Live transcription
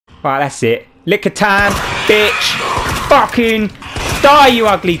Right, that's it. Liquor time, bitch. Fucking die, you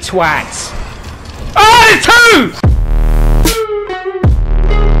ugly twat. Oh, there's two!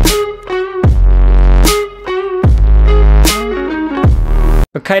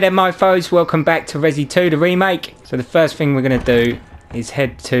 Okay then, mofos, welcome back to Resi 2, the remake. So the first thing we're going to do is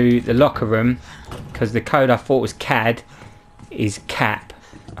head to the locker room, because the code I thought was CAD is CAP.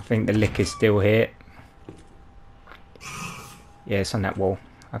 I think the liquor's still here. Yeah, it's on that wall.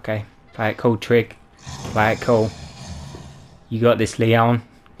 Okay, play it cool, Trig. Play it cool. You got this, Leon.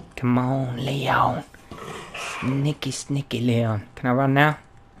 Come on, Leon. Sneaky, sneaky Leon. Can I run now?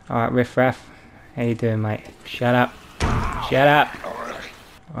 Alright, Riff Raff. How you doing, mate? Shut up. Shut up.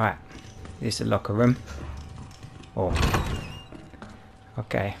 Right, this is the locker room. Oh.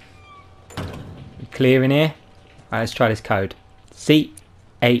 Okay. We clear in here? Right, let's try this code.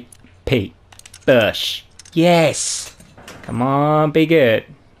 C8P. Bush. Yes! Come on, be good.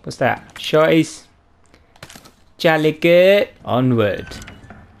 What's that? Shotties? Jolly good. Onward.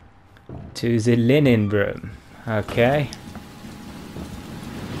 To the linen room. Okay.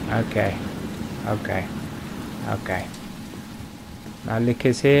 Okay. Okay. Okay. No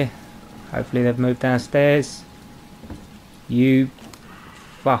liquors here. Hopefully they've moved downstairs. You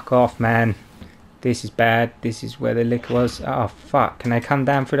fuck off, man. This is bad. This is where the liquor was. Oh fuck. Can they come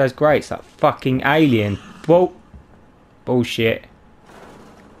down through those grates? That fucking alien. Whoa. Bullshit.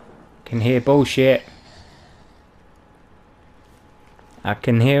 Can hear bullshit. I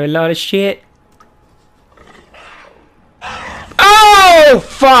can hear a lot of shit. Oh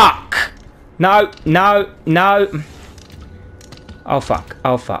fuck! No, no, no. Oh fuck,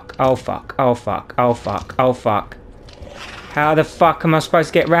 oh fuck, oh fuck, oh fuck, oh fuck, oh fuck. How the fuck am I supposed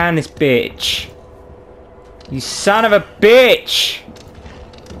to get around this bitch? You son of a bitch!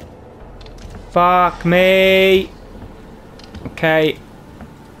 Fuck me. Okay.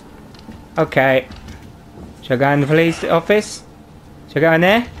 Okay. Should I go in the police office? Should I go in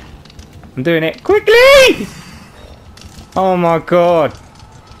there? I'm doing it. Quickly! Oh my god.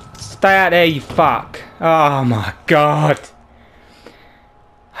 Stay out there, you fuck. Oh my god.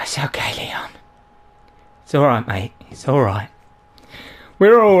 It's okay, Leon. It's alright, mate. It's alright.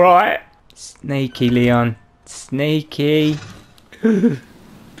 We're alright. Sneaky, Leon. Sneaky.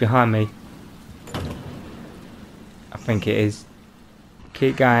 Behind me. I think it is.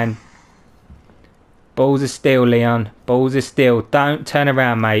 Keep going. Balls of steel, Leon. Balls of steel. Don't turn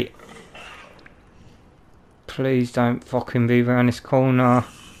around, mate. Please don't fucking move around this corner.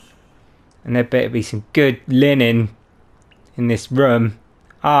 And there better be some good linen in this room.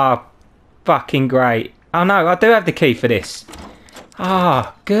 Ah, oh, fucking great. Oh no, I do have the key for this.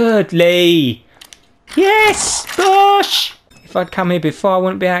 Ah, oh, good, Lee. Yes, gosh. If I'd come here before, I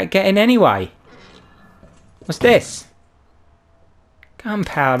wouldn't be out getting anyway. What's this?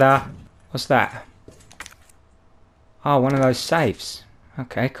 Gunpowder. What's that? Oh, one of those safes.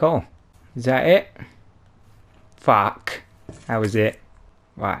 Okay, cool. Is that it? Fuck. That was it.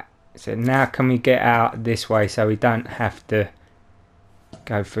 Right. So now can we get out this way so we don't have to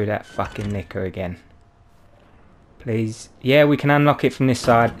go through that fucking liquor again? Please. Yeah, we can unlock it from this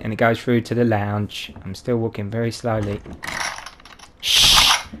side and it goes through to the lounge. I'm still walking very slowly.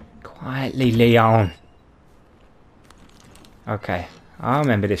 Shh. Quietly, Leon. Okay. I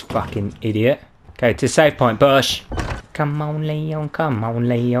remember this fucking idiot. Okay, to save point, Bush. Come on, Leon. Come on,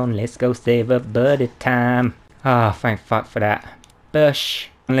 Leon. Let's go save a buddy time. Ah, oh, thank fuck for that. Bush.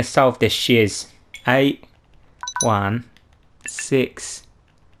 And let's solve this shiz. 8, 1, 6,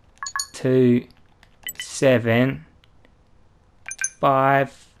 2, 7,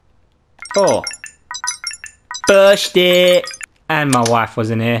 5, 4. Bushed it. And my wife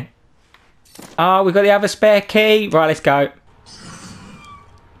wasn't here. Oh, we got the other spare key. Right, let's go.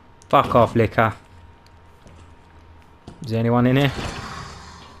 Fuck off, liquor. Is there anyone in here?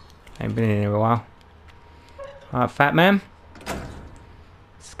 Ain't been in here a while. Alright, fat man.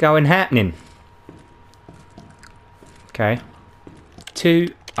 What's going happening? Okay.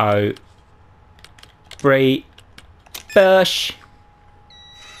 2, 0, 3. Bush.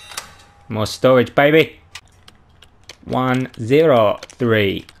 More storage, baby. 1, 0,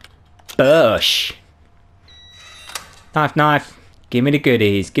 3. Bush. Knife, knife. Give me the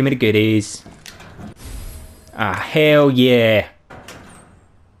goodies. Give me the goodies. Ah, hell yeah.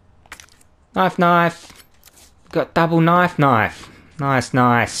 Knife, knife. Got double knife, knife. Nice,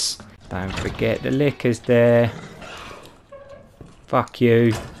 nice. Don't forget the liquor's there. Fuck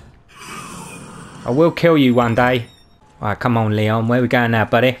you. I will kill you one day. Alright, come on, Leon. Where we going now,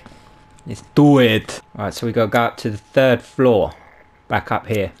 buddy? Let's do it. Alright, so we got to go up to the 3rd floor. Back up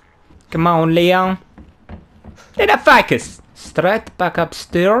here. Come on, Leon. Let that focus. Straight back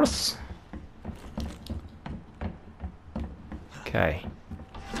upstairs. Okay.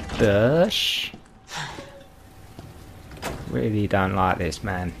 Bush. Really don't like this,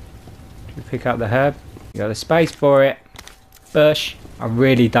 man. Should we pick up the herb? You got the space for it. Bush. I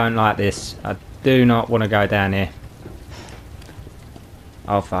really don't like this. I do not want to go down here.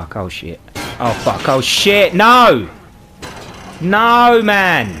 Oh fuck, oh shit. Oh fuck, oh shit, no! No,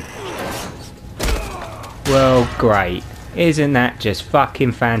 man! Well, great. Isn't that just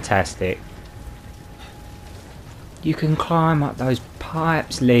fucking fantastic? You can climb up those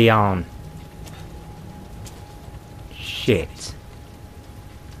pipes, Leon. Shit.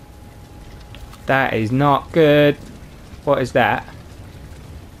 That is not good. What is that?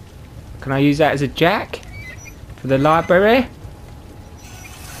 Can I use that as a jack? For the library?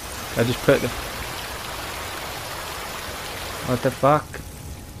 I just put the... What the fuck?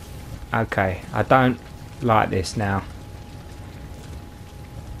 Okay, I don't like this now.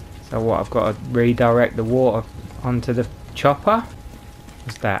 So what, I've got to redirect the water onto the chopper?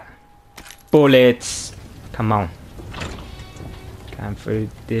 What's that? Bullets! Come on. Going through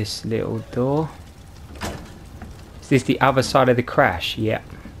this little door. Is this the other side of the crash? Yep.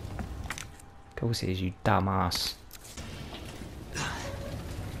 Of course it is, you dumbass.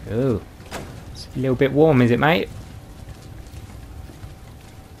 Ooh. It's a little bit warm, is it, mate?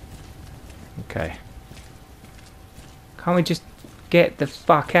 Okay. Can't we just get the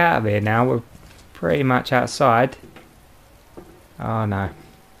fuck out of here now? We're pretty much outside. Oh no.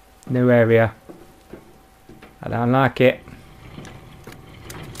 New area. I don't like it.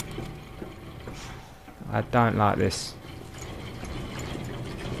 I don't like this.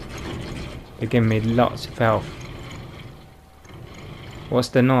 They're giving me lots of health. What's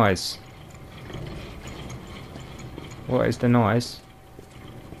the noise? What is the noise?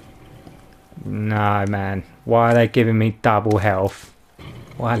 No, man. Why are they giving me double health?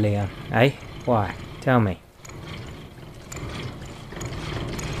 Why, Leon? Eh? Why? Tell me.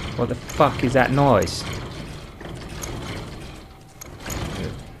 What the fuck is that noise?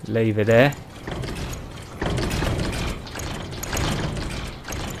 Leave it there.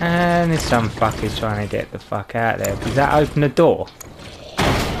 And there's some fuckers trying to get the fuck out there. Does that open the door?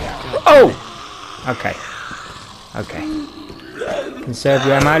 Oh! Okay. Okay. Conserve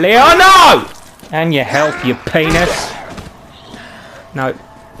your ammo, Leo. Oh no! And your health, you penis. No.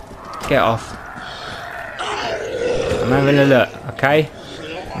 Get off. I'm having a look, okay?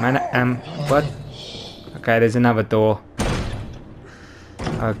 What? Okay, there's another door.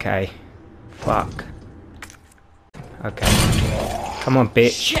 Okay. Fuck. Okay. Come on,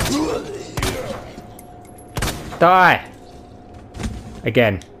 bitch. Die!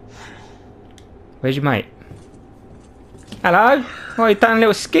 Again. Where's your mate? Hello? Oh, you done a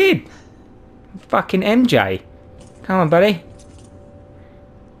little skid. Fucking MJ. Come on, buddy.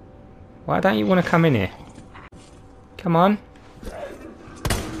 Why don't you want to come in here? Come on.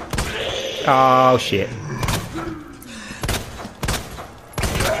 Oh, shit.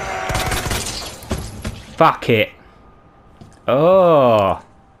 Fuck it. Oh.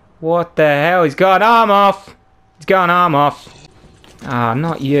 What the hell? He's got an arm off. He's got an arm off. Ah,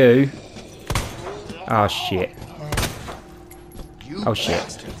 not you. Oh, shit. Oh,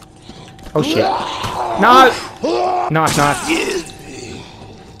 shit. Oh, shit. No! Knife, knife.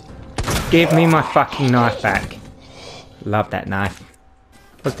 Give me my fucking knife back. Love that knife.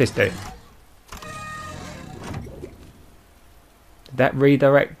 What's this do? Did that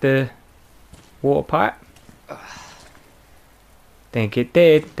redirect the water pipe? Think it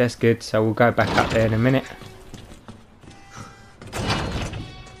did. That's good. So we'll go back up there in a minute.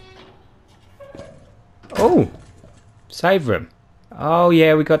 Oh! Save room. Oh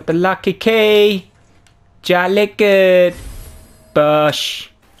yeah, we got the lucky key. Jolly good. Bush.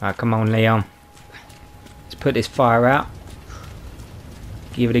 Alright, come on, Leon. Let's put this fire out.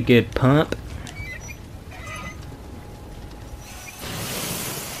 Give it a good pump.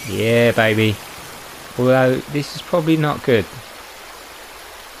 Yeah, baby. Although, this is probably not good.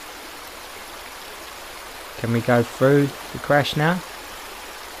 Can we go through the crash now?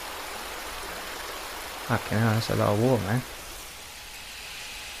 Fucking hell, that's a lot of water, man.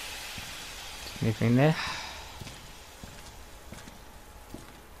 Anything there?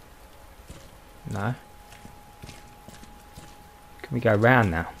 No. Can we go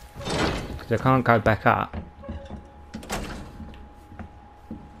round now? Because I can't go back up.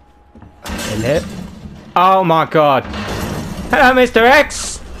 Hello? Oh my god! Hello, Mr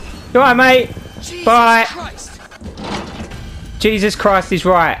X! You alright, mate? Jesus Bye! Christ. Jesus Christ is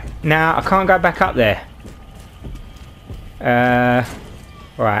right. Now, I can't go back up there.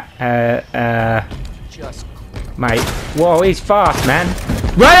 Right. Just Mate. Whoa, he's fast, man.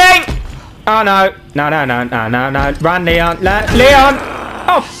 Running! Oh, no. No, no, no, no, no, no. Run, Leon. Leon!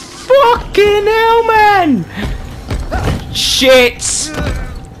 Oh, fucking hell, man! Shit!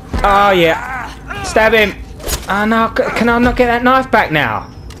 Oh, yeah. Stab him. Oh, no. Can I not get that knife back now?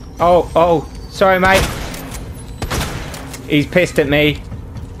 Oh. Sorry, mate. He's pissed at me.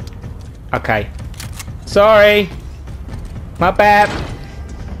 Okay. Sorry. My bad.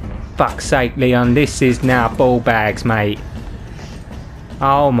 Fuck's sake, Leon. This is now ball bags, mate.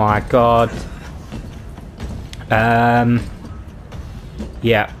 Oh my god.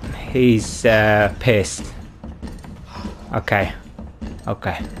 Yeah. He's pissed. Okay.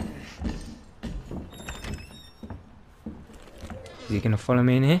 Is he gonna follow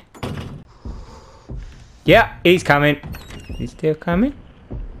me in here? Yeah, he's coming. He's still coming?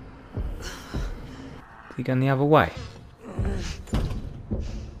 Is he going the other way?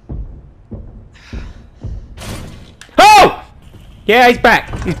 Oh! Yeah, he's back.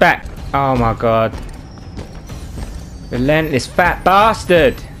 He's back. Oh my god. Relentless fat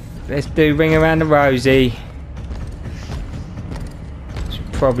bastard. Let's do ring around the rosy.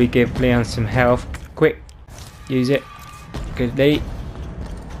 Should probably give Leon some health. Quick. Use it. Goodly.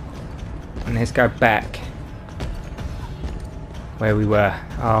 And let's go back. Where we were.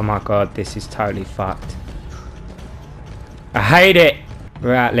 Oh my god, this is totally fucked. I hate it!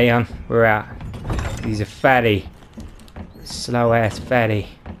 We're out, Leon. We're out. He's a fatty. Slow ass fatty.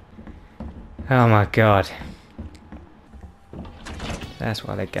 Oh my god. That's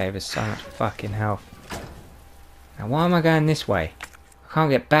why they gave us so much fucking health. Now why am I going this way? I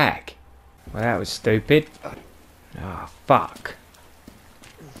can't get back. Well, that was stupid. Oh fuck.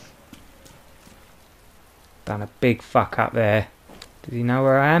 Done a big fuck up there. Does he know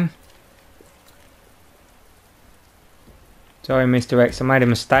where I am? Sorry, Mr. X, I made a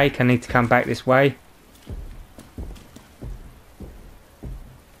mistake. I need to come back this way.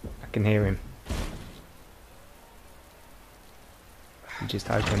 I can hear him. He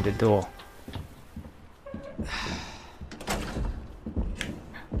just opened the door.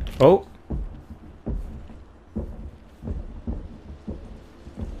 Oh!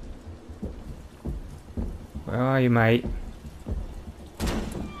 Where are you, mate?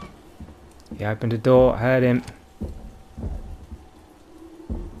 He opened the door, heard him.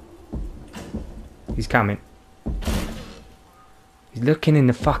 He's coming. He's looking in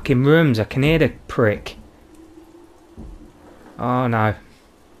the fucking rooms. I can hear the prick. Oh no.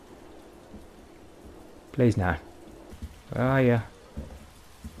 Please no. Where are you?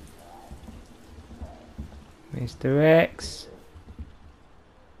 Mr. X.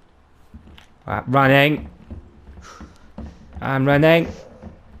 Right, running. I'm running.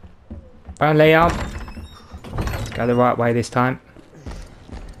 Run, Leon. Let's go the right way this time.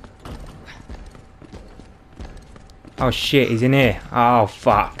 Oh shit, he's in here. Oh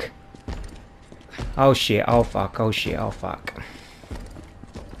fuck. Oh shit, oh fuck, oh shit, oh fuck.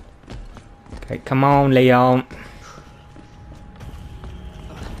 Okay, come on, Leon.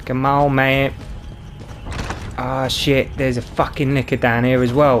 Come on, man. Ah shit, there's a fucking licker down here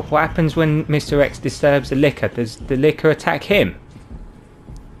as well. What happens when Mr. X disturbs the licker? Does the licker attack him?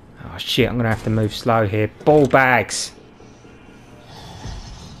 Oh shit, I'm gonna have to move slow here. Ball bags.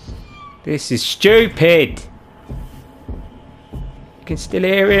 This is stupid. You can still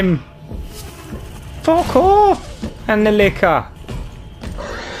hear him. Fuck off! And the licker.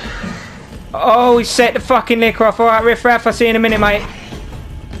 Oh, he set the fucking licker off. Alright, Riff Raff, I'll see you in a minute, mate.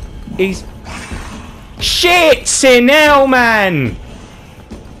 He's... Shit's in hell, man!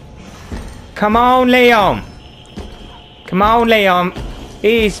 Come on, Leon. Come on, Leon.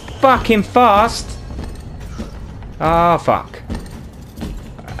 He's fucking fast. Oh, fuck.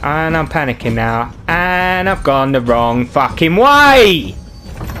 And I'm panicking now. And I've gone the wrong fucking way!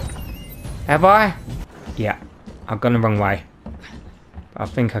 Have I? Yeah, I've gone the wrong way. I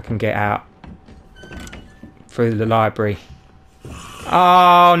think I can get out. Through the library.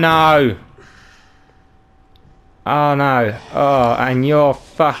 Oh, no! Oh, no. Oh, and your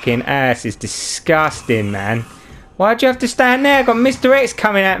fucking ass is disgusting, man. Why'd you have to stand there? I've got Mr. X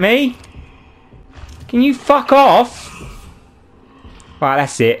coming at me. Can you fuck off? Right,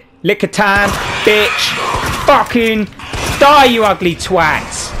 that's it. Liquor time, bitch. Fucking die, you ugly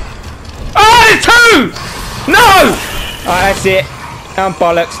twat. Oh, there's two! No! Right, that's it. I'm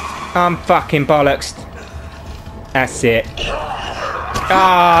bollocksed. I'm fucking bollocksed. That's it.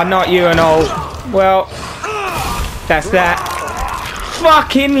 Ah, not you and all. Well, that's that.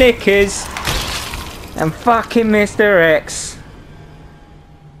 Fucking liquors. And fucking Mr. X.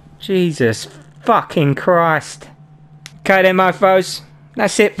 Jesus fucking Christ. Okay then, mofos.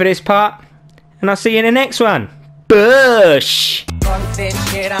 That's it for this part. And I'll see you in the next one. bush. Fuck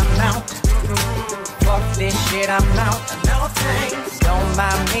this shit, I'm out. Fuck this shit, I'm out. No thanks, don't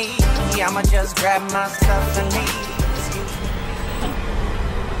mind me. I'ma just grab my stuff and leave.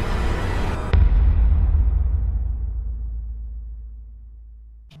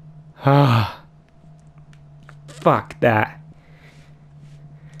 Ah, fuck that.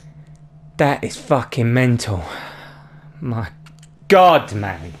 That is fucking mental. My God,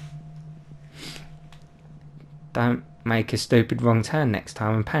 man. Don't make a stupid wrong turn next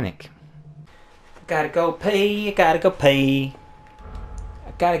time and panic. Gotta go pee, I gotta go pee.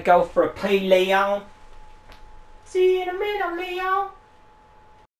 I gotta go for a pee, Leon. See you in a minute, Leon.